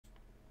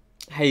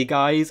Hey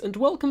guys, and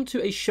welcome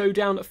to a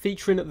showdown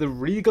featuring the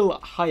Regal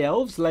High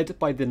Elves led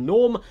by the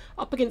Norm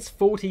up against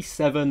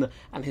 47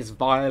 and his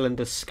vile and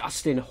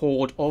disgusting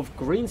horde of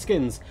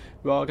Greenskins.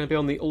 We are going to be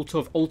on the Altar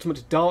of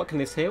Ultimate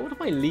Darkness here, one of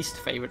my least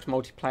favourite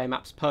multiplayer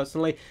maps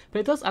personally, but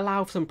it does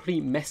allow for some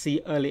pretty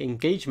messy early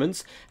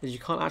engagements as you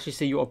can't actually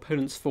see your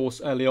opponent's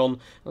force early on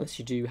unless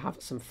you do have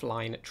some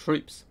flying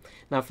troops.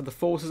 Now for the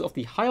forces of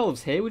the High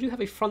Elves here, we do have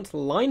a front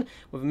line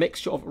with a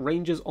mixture of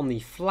rangers on the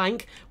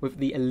flank with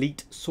the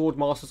elite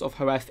Swordmasters of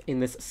Hoeth in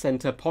this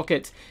centre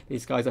pocket.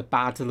 These guys are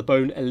bad to the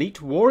bone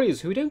elite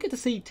warriors who we don't get to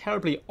see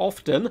terribly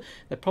often.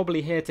 They're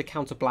probably here to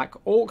counter black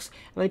orcs,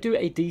 and they do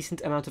a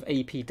decent amount of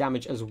AP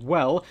damage as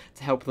well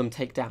to help them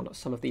take down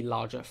some of the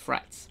larger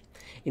threats.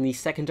 In the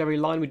secondary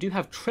line, we do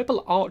have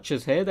triple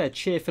archers here. They're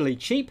cheerfully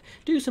cheap,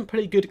 do some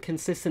pretty good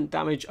consistent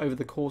damage over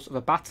the course of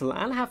a battle,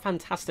 and have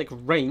fantastic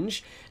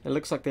range. It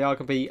looks like they are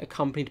going to be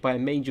accompanied by a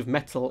mage of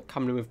metal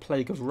coming in with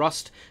Plague of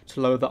Rust to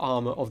lower the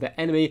armour of their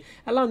enemy,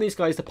 allowing these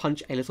guys to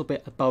punch a little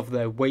bit above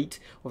their weight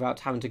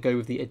without having to go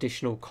with the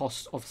additional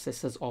cost of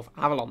Sisters of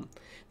Avalon.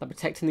 Now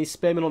protecting these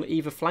spearmen on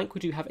either flank, we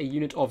do have a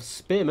unit of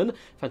spearmen,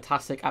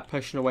 fantastic at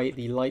pushing away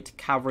the light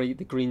cavalry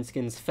the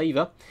Greenskins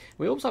favour.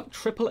 We also have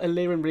triple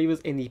Illyrian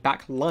Reavers in the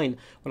back line,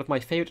 one of my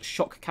favourite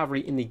shock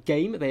cavalry in the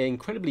game. They are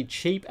incredibly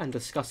cheap and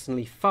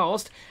disgustingly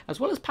fast,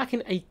 as well as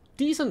packing a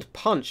decent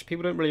punch.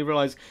 People don't really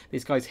realise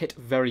these guys hit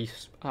very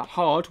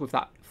hard with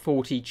that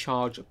 40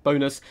 charge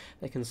bonus.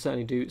 They can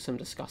certainly do some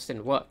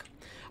disgusting work.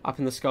 Up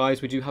in the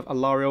skies, we do have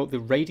Alariel the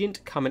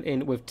Radiant coming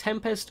in with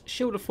Tempest,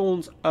 Shield of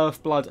Thorns,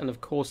 Earthblood, and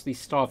of course the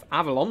Star of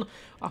Avalon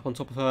up on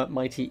top of her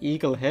Mighty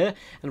Eagle here.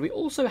 And we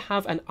also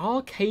have an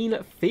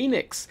Arcane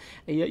Phoenix,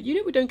 a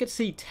unit we don't get to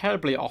see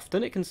terribly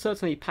often. It can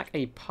certainly pack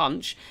a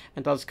punch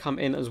and does come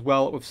in as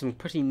well with some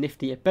pretty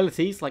nifty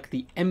abilities like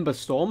the Ember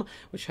Storm,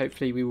 which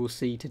hopefully we will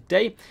see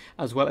today,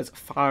 as well as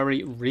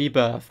Fiery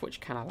Rebirth, which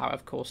can allow,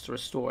 of course, to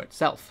restore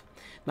itself.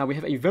 Now we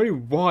have a very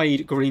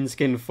wide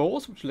greenskin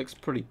force, which looks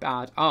pretty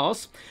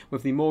badass,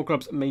 with the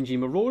Morgrub's Mangy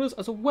Marauders,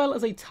 as well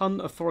as a ton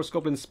of Forest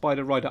Goblin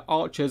Spider Rider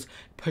archers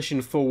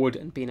pushing forward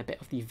and being a bit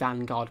of the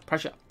vanguard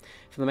pressure.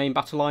 For the main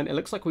battle line, it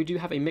looks like we do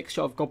have a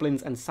mixture of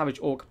Goblins and Savage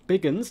Orc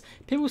Biggins.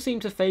 People seem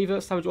to favour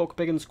Savage Orc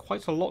Biggins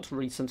quite a lot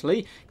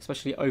recently,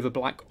 especially over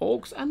Black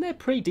Orcs, and they're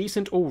pretty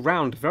decent all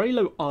round. Very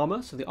low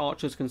armour, so the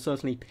archers can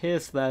certainly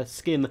pierce their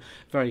skin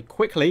very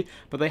quickly,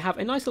 but they have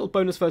a nice little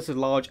bonus versus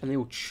large, and they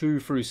will chew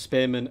through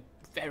spearmen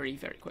very,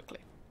 very quickly.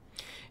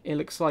 It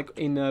looks like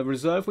in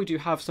reserve we do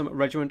have some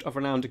Regiment of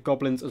Renowned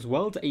Goblins as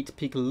well, to 8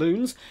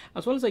 Picaloons,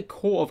 as well as a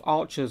core of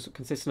archers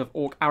consisting of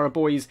Orc Arrow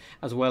Boys,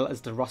 as well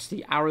as the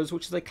Rusty Arrows,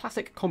 which is a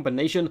classic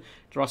combination.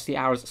 The Rusty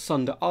Arrows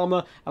sunder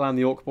armour, allowing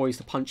the Orc Boys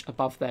to punch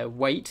above their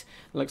weight.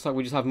 It looks like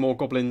we just have more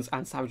Goblins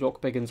and Savage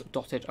Orc Biggins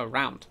dotted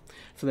around.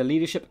 For the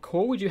leadership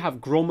core, we do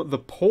have Grom the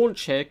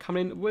Paunch here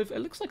coming in with, it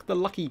looks like the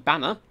Lucky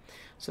Banner.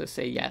 So let's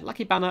see, yeah,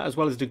 Lucky Banner as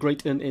well as De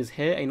Greyton is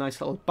here, a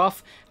nice little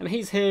buff, and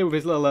he's here with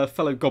his little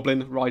fellow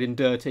goblin riding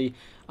dirty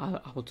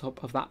up on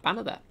top of that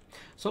banner there.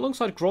 So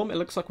alongside Grom, it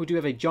looks like we do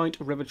have a giant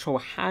River Troll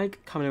Hag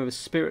coming in with a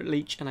Spirit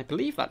Leech, and I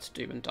believe that's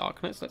Doom and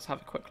Darkness. Let's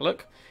have a quick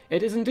look.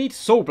 It is indeed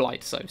Soul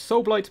Blight, so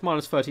Soul Blight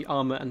minus 30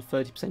 armor and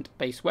 30%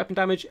 base weapon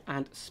damage,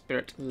 and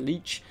Spirit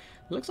Leech.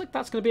 Looks like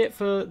that's going to be it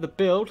for the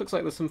build. Looks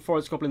like there's some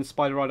Forest Goblin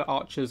Spider Rider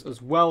archers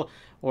as well,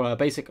 or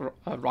basic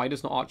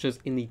riders, not archers,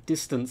 in the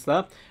distance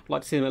there. I'd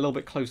like to see them a little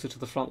bit closer to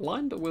the front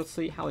line, but we'll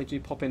see how they do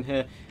pop in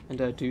here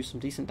and do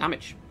some decent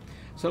damage.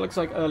 So it looks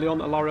like early on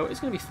Alariel is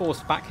going to be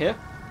forced back here,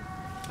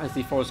 as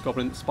the Forest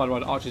Goblin Spider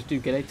Rider archers do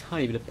get a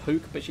tiny bit of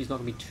poke, but she's not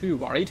going to be too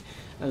worried,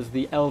 as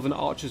the Elven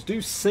archers do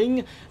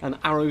sing, and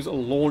arrows are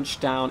launched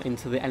down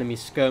into the enemy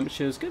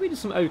skirmishers. Going to be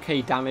some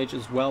okay damage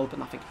as well, but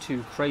nothing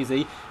too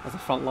crazy, as the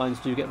front lines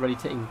do get ready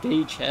to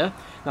engage here.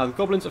 Now the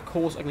Goblins, of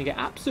course, are going to get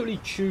absolutely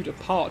chewed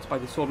apart by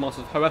the Swordmasters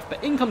of Hoeth,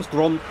 but in comes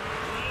Grom,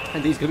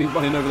 and he's going to be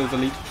running over those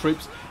elite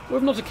troops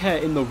with not a care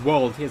in the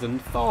world. He has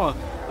far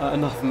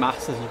enough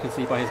mass, as you can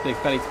see by his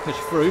big belly, to push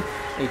through.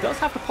 And he does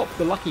have to pop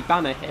the Lucky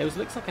Banner here, as it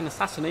looks like an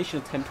assassination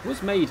attempt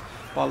was made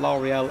by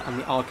Lariel and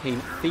the Arcane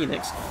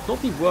Phoenix.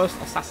 Not the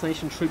worst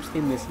assassination troops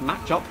in this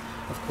matchup,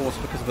 of course,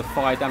 because of the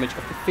fire damage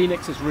of the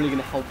Phoenix is really going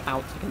to help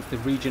out against the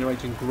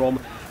regenerating Grom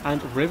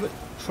and River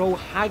Troll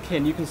Hag here.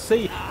 And you can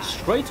see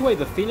straight away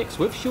the Phoenix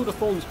with Shield of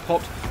Thorns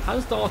popped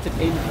has darted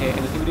in here and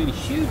is going to be doing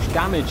huge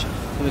damage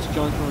to this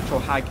giant River Troll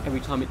Hag every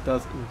time it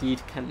does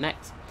indeed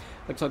connect.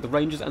 Looks like the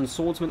Rangers and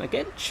Swordsmen are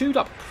getting chewed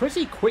up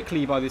pretty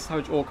quickly by the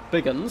Savage Orc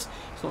Biggins.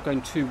 It's not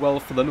going too well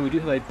for them. We do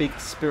have a big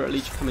Spirit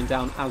Leech coming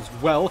down as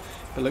well,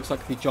 but it looks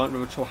like the giant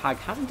River Troll Hag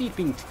has indeed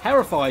been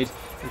terrified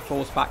and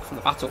forced back from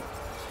the battle.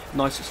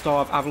 Nice Star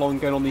of Avalon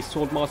going on these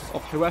Swordmasters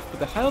of Hoeth, but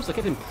the Elves are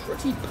getting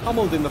pretty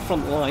pummeled in the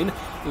front line.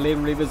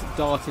 Illyrian Reavers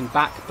darting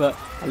back, but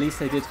at least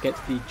they did get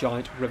the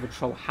giant River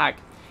Troll Hag.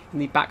 in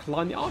the back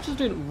line. The archers are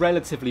doing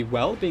relatively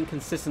well, being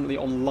consistently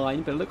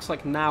online, but it looks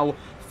like now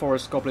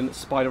Forest Goblin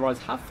Spider Eyes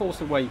have forced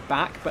their way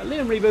back, but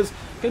Leon Reavers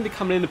going to be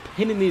coming in and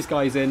pinning these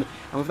guys in,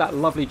 and with that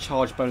lovely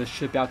charge bonus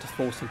should be able to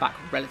force them back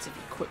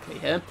relatively quickly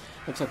here.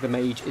 Looks like the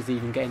mage is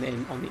even getting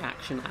in on the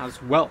action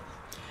as well.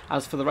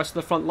 As for the rest of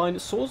the front line,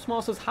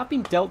 Swordsmasters have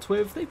been dealt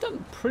with. They've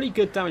done pretty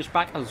good damage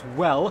back as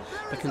well.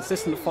 The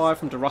consistent fire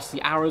from the rusty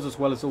arrows as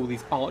well as all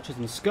these archers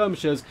and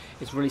skirmishers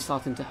is really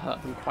starting to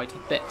hurt them quite a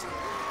bit.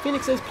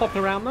 Phoenix is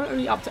popping around though,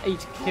 only up to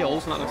 8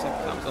 kills, and that looks like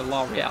that was a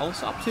Lariel,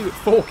 so up to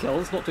 4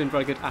 kills, not doing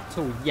very good at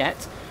all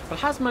yet, but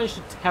has managed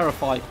to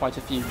terrify quite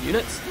a few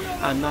units,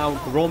 and now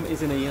Grom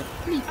is in a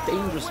pretty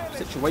dangerous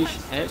situation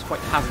here. It's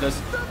quite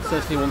hazardous,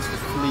 certainly wants to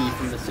flee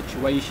from the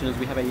situation as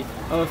we have a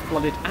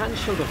Earth-Blooded and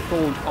Shield of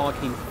Thorned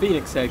Arcane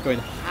Phoenix here going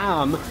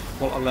ham,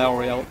 while a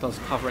Lariel does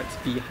cover it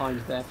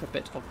behind there for a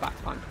bit of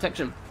backline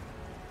protection.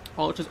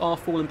 Archers are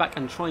falling back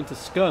and trying to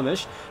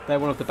skirmish. They're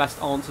one of the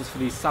best answers for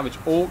these savage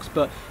orcs,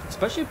 but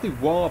especially if the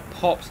war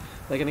pops,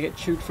 they're going to get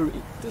chewed through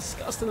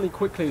disgustingly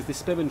quickly as the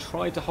spearmen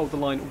try to hold the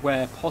line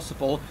where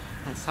possible.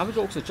 And savage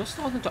orcs are just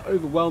starting to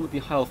overwhelm the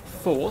high elf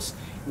force.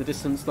 In the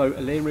distance, though,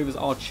 Alien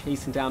Reavers are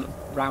chasing down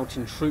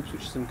routing troops,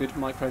 which is some good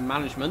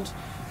micromanagement.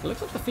 It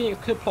looks like the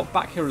Phoenix could plop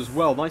back here as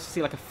well. Nice to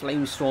see like a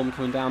flame storm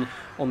coming down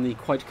on the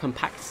quite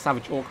compact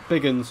savage orc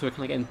biggins who are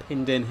kind of getting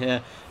pinned in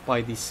here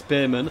by the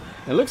spearmen.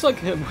 It looks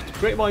like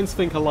great minds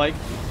think alike,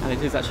 and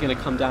it is actually going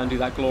to come down and do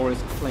that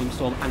glorious flame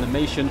storm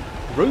animation,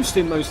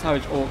 roasting those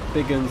savage orc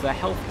biggins. Their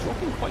health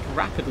dropping quite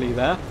rapidly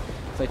there.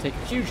 They take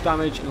huge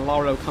damage, and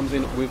Lariel comes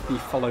in with the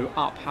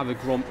follow-up. However,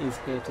 Grom is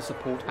here to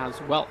support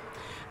as well.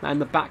 Now in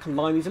the back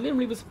line, these Alien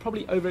Reavers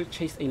probably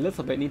over-chased a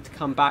little bit, need to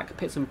come back,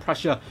 put some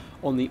pressure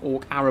on the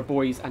Orc Arrow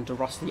Boys and the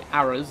Rusty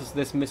Arrows, as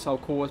this missile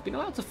core has been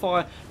allowed to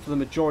fire for the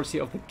majority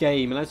of the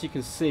game, and as you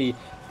can see,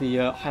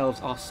 the High Elves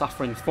are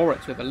suffering for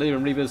it, with the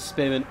Alien Reavers,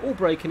 Spearmen all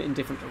breaking in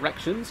different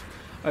directions.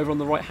 Over on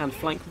the right-hand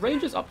flank,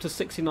 Rangers up to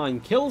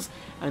 69 kills,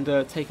 and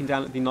taking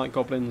down the Night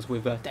Goblins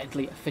with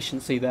deadly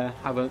efficiency there.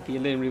 However, the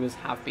Alien Reavers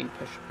have been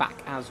pushed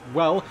back as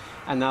well,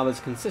 and now there's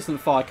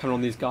consistent fire coming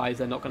on these guys.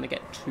 They're not going to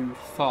get too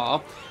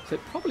far. So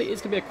it probably is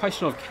going to be a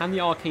question of, can the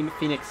Arcane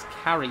Phoenix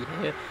carry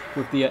here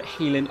with the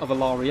healing of a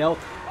Lariel?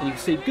 And you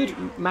can see good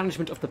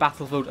management of the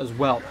battlefield as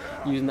well,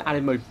 using the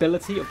added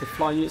mobility of the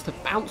flying units to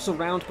bounce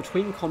around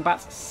between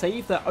combats,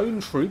 save their own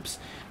troops,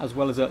 as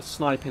well as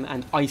sniping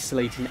and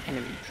isolating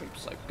enemy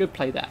troops. So good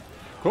play there.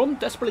 Grom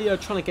desperately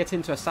trying to get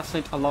in to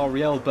assassinate a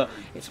Lariel, but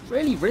it's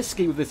really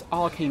risky with this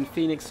Arcane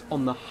Phoenix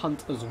on the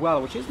hunt as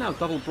well, which is now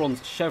double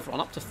bronze chevron,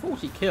 up to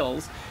 40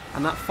 kills,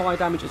 and that fire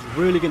damage is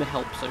really going to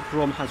help. So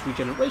Grom has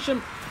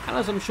regeneration, and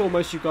as I'm sure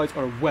most of you guys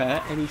are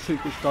aware, any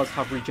troop which does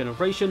have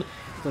regeneration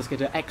does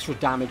get extra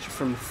damage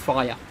from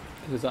fire,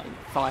 because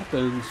fire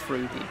burns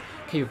through the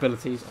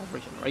capabilities of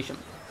regeneration.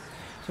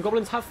 So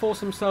Goblins have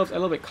forced themselves a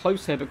little bit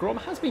close here, but Grom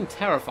has been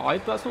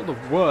terrified, but that's not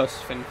the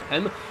worst thing for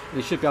him.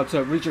 He should be able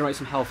to regenerate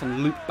some health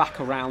and loop back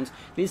around.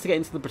 He needs to get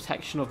into the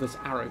protection of this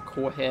arrow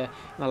core here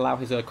and allow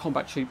his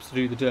combat troops to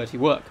do the dirty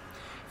work.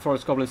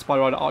 Forest Goblin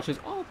Spider Rider archers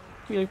are,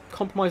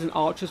 compromising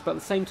archers, but at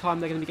the same time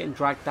they're going to be getting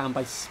dragged down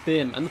by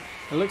spearmen.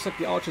 It looks like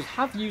the archers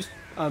have used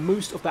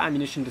most of their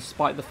ammunition,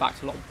 despite the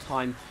fact a lot of the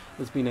time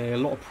there's been a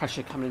lot of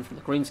pressure coming in from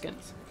the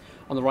Greenskins.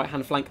 On the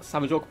right-hand flank,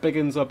 Savage Orc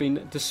Biggins are being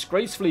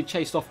disgracefully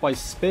chased off by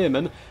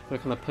spearmen, who are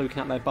kind of poking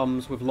out their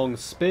bums with long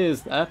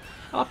spears there.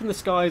 Up in the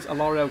skies,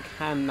 Alariel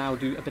can now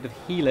do a bit of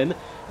healing,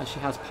 as she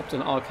has popped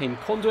an Arcane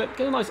Conduit.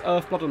 Get a nice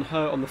Earthblood on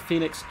her on the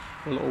Phoenix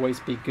will always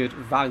be good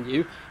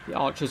value. The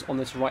archers on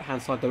this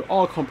right-hand side, though,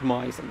 are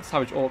compromised, and the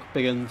Savage Orc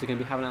Biggins are going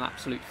to be having an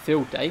absolute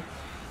field day.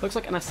 Looks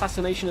like an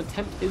assassination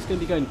attempt is going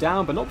to be going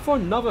down, but not before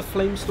another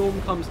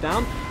Flamestorm comes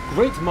down.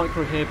 Great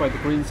micro here by the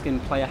Greenskin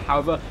player,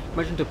 however,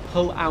 managing to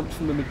pull out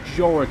from the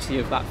majority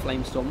of that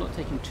Flamestorm, not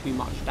taking too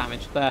much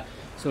damage there,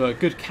 so a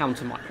good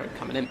counter micro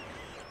coming in.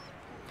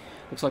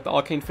 Looks like the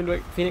Arcane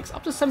Phoenix,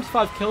 up to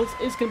 75 kills,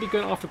 is going to be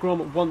going after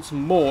Grom once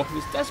more, who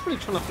is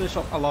desperately trying to finish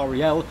off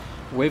Alariel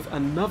with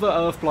another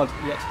Earthblood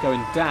yet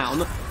going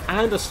down,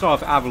 and a Star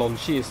of Avalon.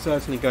 She is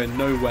certainly going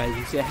nowhere. You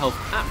can see her health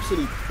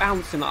absolutely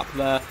bouncing up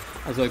there,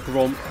 as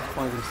Grom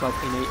finds himself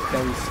in a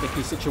very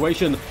sticky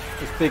situation,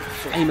 with big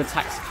flame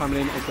attacks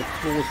coming in as the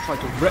claws try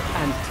to rip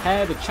and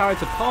tear the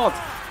chariot apart,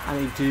 and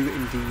they do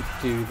indeed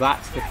do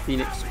that. The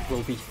Phoenix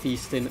will be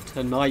feasting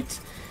tonight,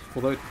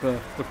 although it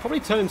would probably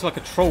turn into like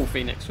a troll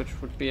Phoenix,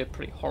 which would be a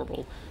pretty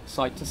horrible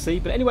sight to see.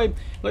 But anyway,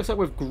 looks like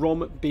with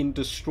Grom being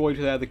destroyed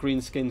there, the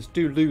Greenskins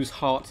do lose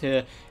heart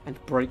here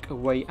and break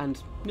away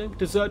and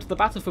desert the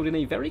battlefield in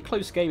a very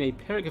close game, a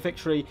Pyrrhic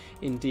victory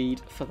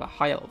indeed for the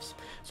High Elves.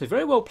 So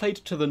very well played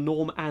to the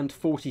Norm and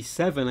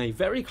 47, a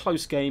very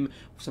close game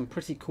with some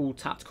pretty cool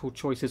tactical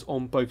choices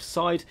on both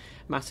sides.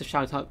 Massive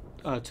shout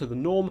out to the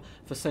Norm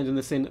for sending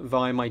this in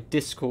via my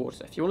Discord.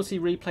 So if you want to see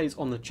replays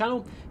on the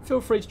channel,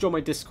 feel free to join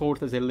my Discord.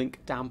 There's a link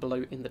down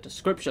below in the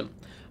description.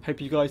 Hope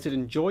you guys did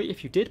enjoy.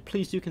 If you did,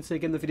 please do consider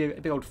giving the video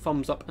a big old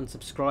thumbs up and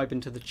subscribing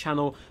to the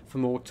channel for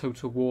more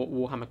Total War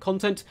Warhammer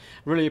content.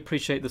 Really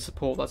appreciate the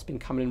support that's been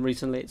coming in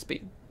recently. It's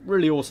been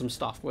really awesome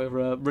stuff.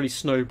 We're really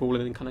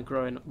snowballing and kind of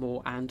growing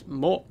more and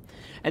more.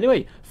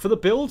 Anyway, for the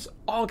builds,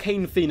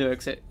 Arcane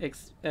Phoenix,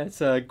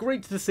 it's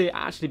great to see it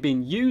actually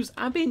being used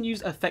and being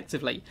used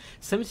effectively.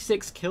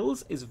 76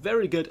 kills is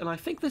very good, and I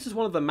think this is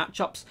one of the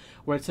matchups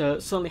where it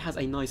certainly has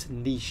a nice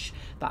niche.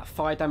 That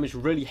fire damage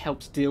really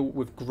helps deal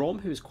with Grom,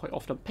 who is quite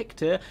often picked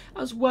here,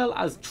 as well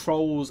as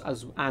Trolls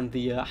and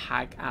the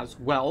Hag as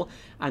well.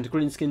 And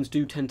Greenskins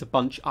do tend to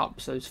bunch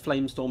up, so those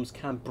Flamestorms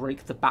can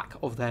break the back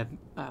of their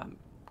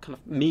kind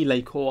of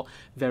melee core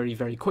very,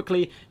 very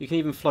quickly. You can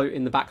even float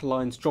in the back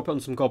lines, drop it on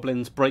some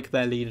goblins, break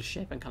their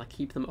leadership, and kind of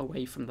keep them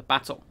away from the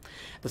battle.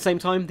 At the same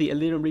time, the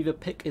Illyrian Reaver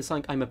pick is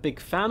something I'm a big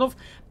fan of,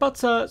 but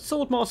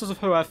Swordmasters of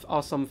Hoeth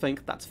are something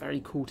that's very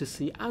cool to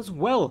see as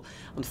well.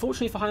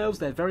 Unfortunately for High Elves,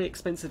 they're very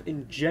expensive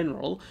in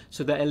general,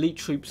 so their elite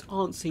troops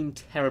aren't seen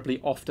terribly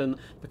often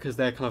because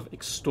they're kind of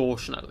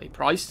extortionately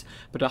priced.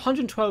 But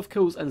 112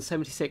 kills and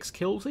 76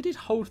 kills, they did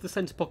hold the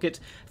centre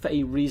pocket for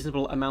a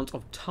reasonable amount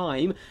of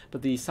time,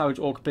 but the Savage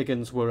Orc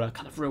Biggins were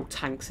kind of real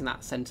tanks in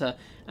that centre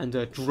and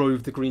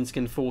drove the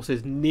Greenskin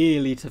forces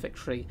nearly to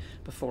victory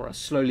before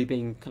slowly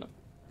being kind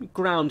of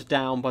ground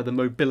down by the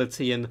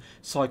mobility and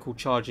cycle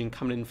charging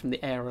coming in from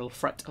the aerial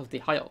threat of the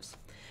High Elves.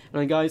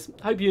 Anyway guys,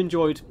 hope you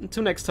enjoyed.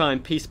 Until next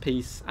time,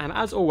 peace, and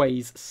as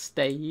always,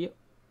 stay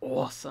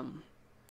awesome.